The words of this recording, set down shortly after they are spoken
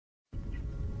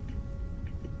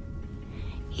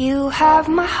You have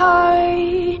my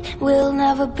heart, we'll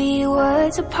never be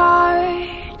words apart.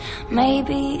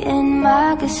 Maybe in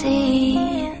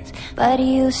magazines, but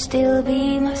you'll still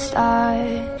be my star,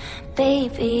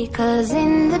 baby. 'Cause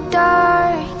in the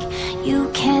dark, you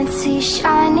can't see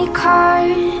shiny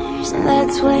cars, and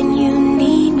that's when you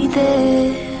need me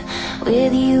there.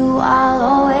 With you I'll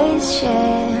always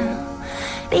share,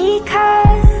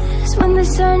 because when the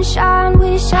sun shines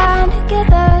we shine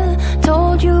together.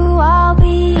 Told you I'll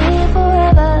be here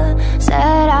forever,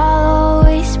 said I'll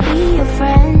always be your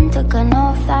friend. Took an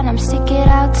oath that I'm sticking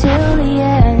out till the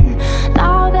end.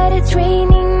 Now that it's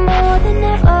raining more than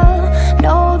ever,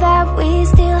 know that we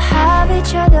still have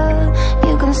each other.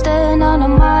 You can stand under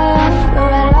my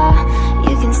umbrella,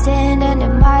 you can stand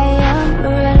under my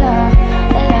umbrella.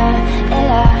 Ella,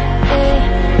 Ella, eh,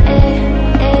 eh,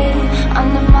 eh,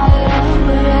 under my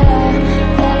umbrella.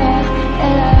 Ella,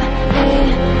 Ella, eh,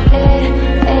 eh,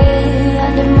 eh,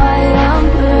 under my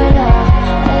umbrella.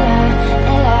 Ella,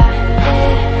 Ella,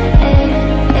 eh, eh,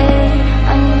 eh,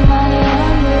 under my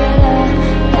umbrella.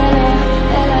 Ella,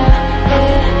 Ella,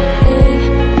 eh, eh,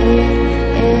 eh,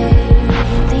 eh.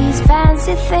 These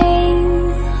fancy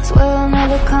things will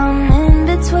never come in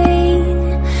between.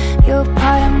 You're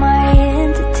part of my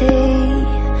entity,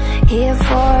 here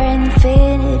for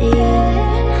infinity.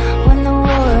 When the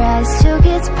war has took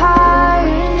its part,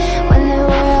 when the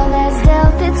world has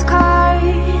dealt its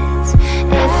cards,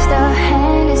 if the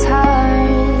hand is hard,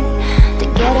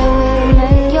 together we'll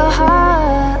mend your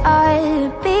heart.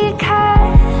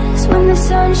 Because when the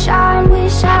sun shines we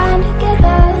shine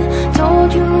together. Told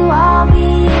you I'll be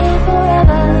here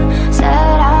forever,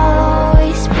 said I'll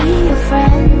always be your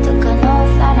friend. Took an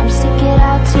oath that I'm sticking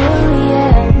out till the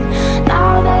end.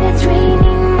 Now that it's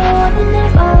raining more than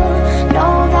ever,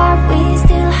 know that we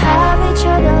still have each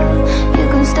other. You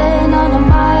can stand under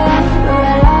my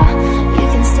umbrella, you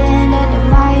can stand under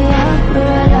my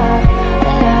umbrella.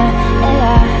 Ella,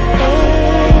 Ella, eh,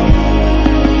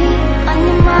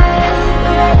 under my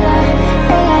umbrella.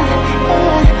 Ella,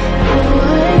 Ella,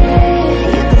 ooh,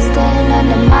 you can stand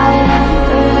under my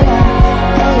umbrella.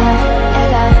 Ella,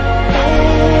 Ella, eh,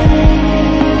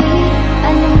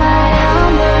 under my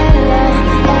umbrella.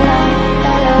 Ella,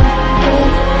 Ella, eh,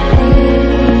 eh,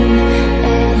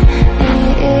 eh,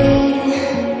 eh.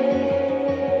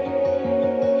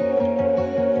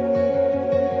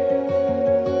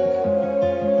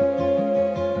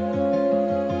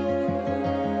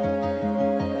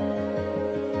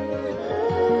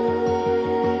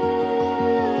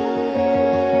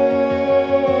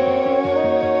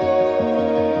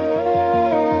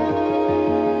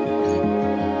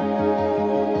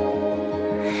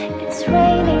 It's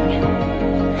raining,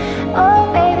 oh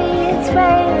baby, it's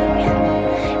raining.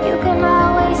 You can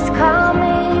always come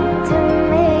into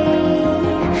me,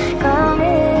 come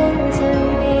into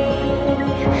me.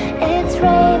 It's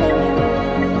raining,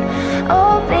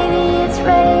 oh baby, it's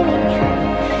raining.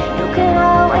 You can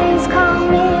always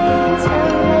come into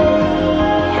me,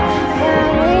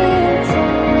 come into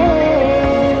me.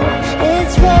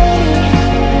 It's raining,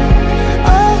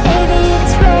 oh baby,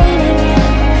 it's raining.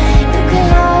 You can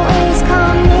always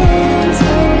come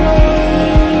into me,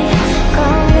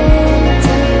 come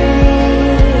into me.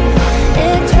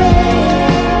 It's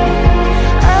raining,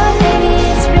 oh baby,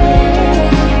 it's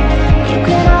raining. You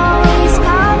can always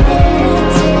come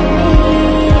into me,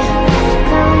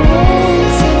 come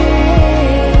into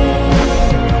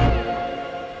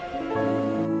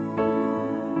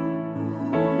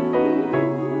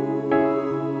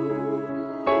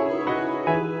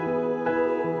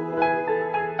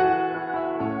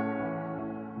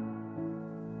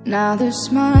Now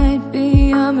this might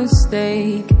be a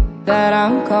mistake, that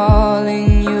I'm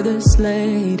calling you this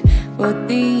late, but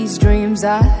these dreams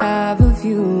I have of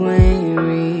you ain't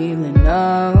real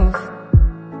enough.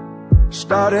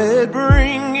 Started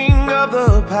bringing up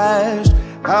the past,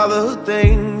 how the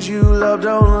things you love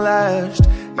don't last,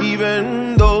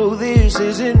 even though this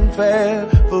isn't fair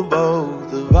for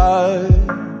both of us.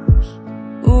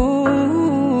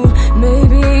 Ooh,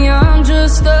 maybe I'm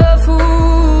just a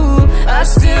fool, I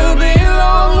still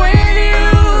belong with you.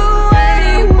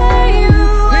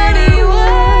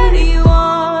 Anywhere you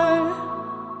are.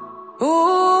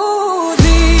 Ooh,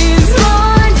 these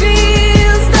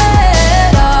minefields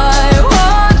that I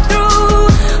walk through.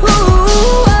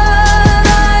 Ooh, what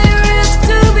I risk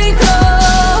to be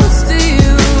close to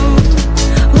you.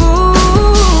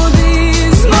 Ooh,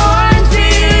 these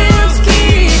minefields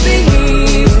keeping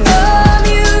me from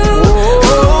you.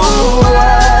 Ooh,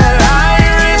 what I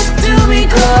risk to be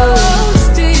close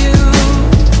to you.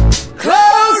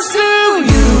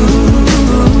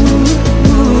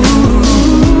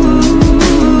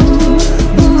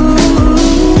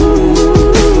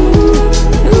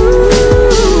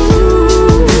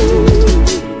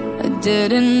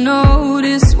 Didn't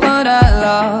notice what I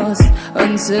lost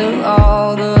until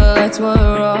all the lights were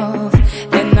off.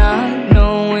 And not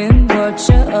knowing what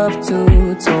you're up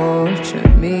to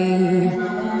tortured me.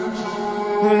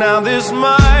 Now this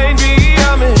might be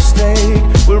a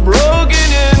mistake, we're broken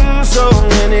in so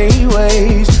many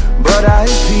ways, but I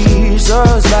piece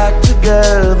us back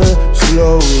together